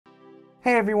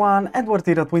Hey everyone, Edward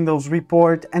here at Windows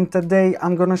Report, and today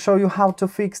I'm gonna show you how to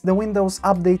fix the Windows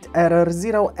Update error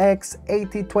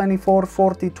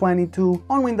 0x80244022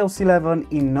 on Windows 11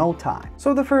 in no time.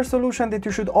 So the first solution that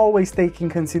you should always take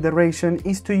in consideration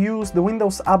is to use the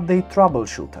Windows Update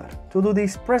Troubleshooter. To do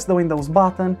this, press the Windows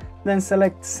button, then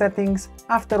select Settings,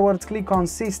 afterwards click on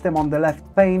System on the left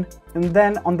pane, and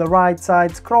then on the right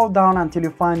side scroll down until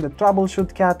you find the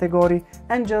Troubleshoot category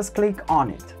and just click on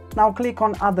it. Now click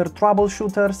on Other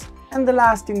Troubleshooters, and the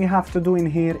last thing you have to do in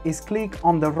here is click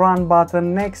on the Run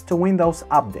button next to Windows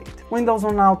Update. Windows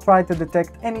will now try to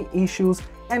detect any issues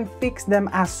and fix them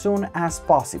as soon as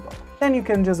possible. Then you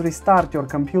can just restart your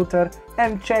computer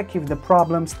and check if the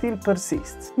problem still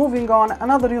persists. Moving on,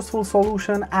 another useful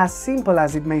solution, as simple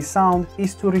as it may sound,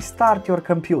 is to restart your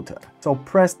computer. So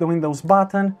press the Windows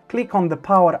button, click on the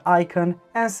power icon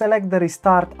and select the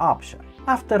Restart option.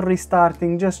 After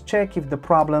restarting, just check if the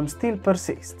problem still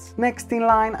persists. Next in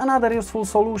line, another useful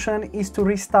solution is to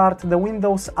restart the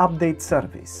Windows Update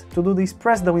service. To do this,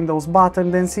 press the Windows button,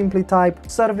 then simply type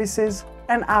Services,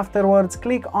 and afterwards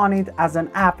click on it as an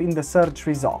app in the search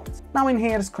results. Now in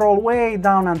here, scroll way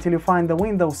down until you find the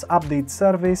Windows Update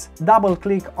service, double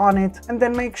click on it, and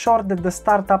then make sure that the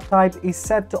startup type is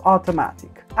set to automatic.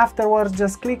 Afterwards,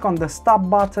 just click on the Stop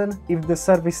button if the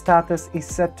service status is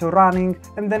set to running,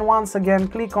 and then once again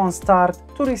click on Start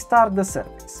to restart the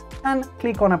service. And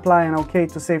click on Apply and OK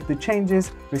to save the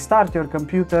changes, restart your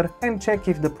computer and check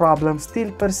if the problem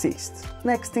still persists.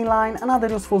 Next in line, another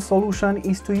useful solution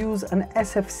is to use an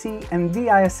SFC and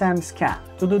DISM scan.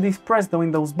 To do this, press the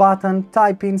Windows button,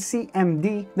 type in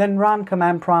CMD, then run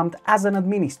command prompt as an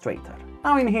administrator.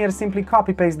 Now in here, simply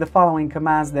copy-paste the following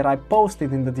commands that I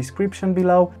posted in the description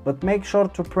below, but make sure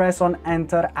to press on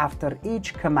Enter after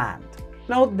each command.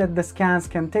 Note that the scans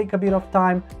can take a bit of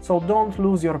time, so don't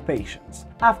lose your patience.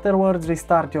 Afterwards,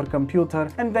 restart your computer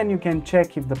and then you can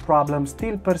check if the problem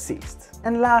still persists.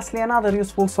 And lastly, another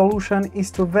useful solution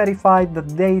is to verify the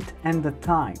date and the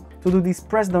time. To do this,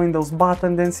 press the Windows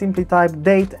button, then simply type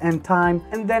date and time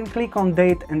and then click on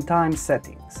date and time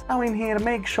settings. Now in here,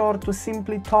 make sure to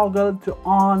simply toggle to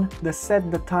on the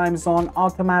set the time zone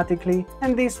automatically,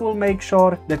 and this will make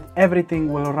sure that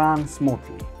everything will run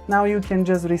smoothly. Now you can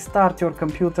just restart your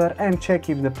computer and check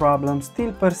if the problem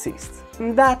still persists.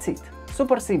 And that's it.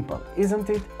 Super simple, isn't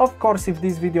it? Of course, if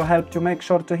this video helped you, make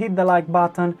sure to hit the like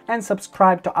button and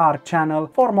subscribe to our channel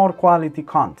for more quality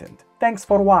content. Thanks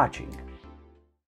for watching.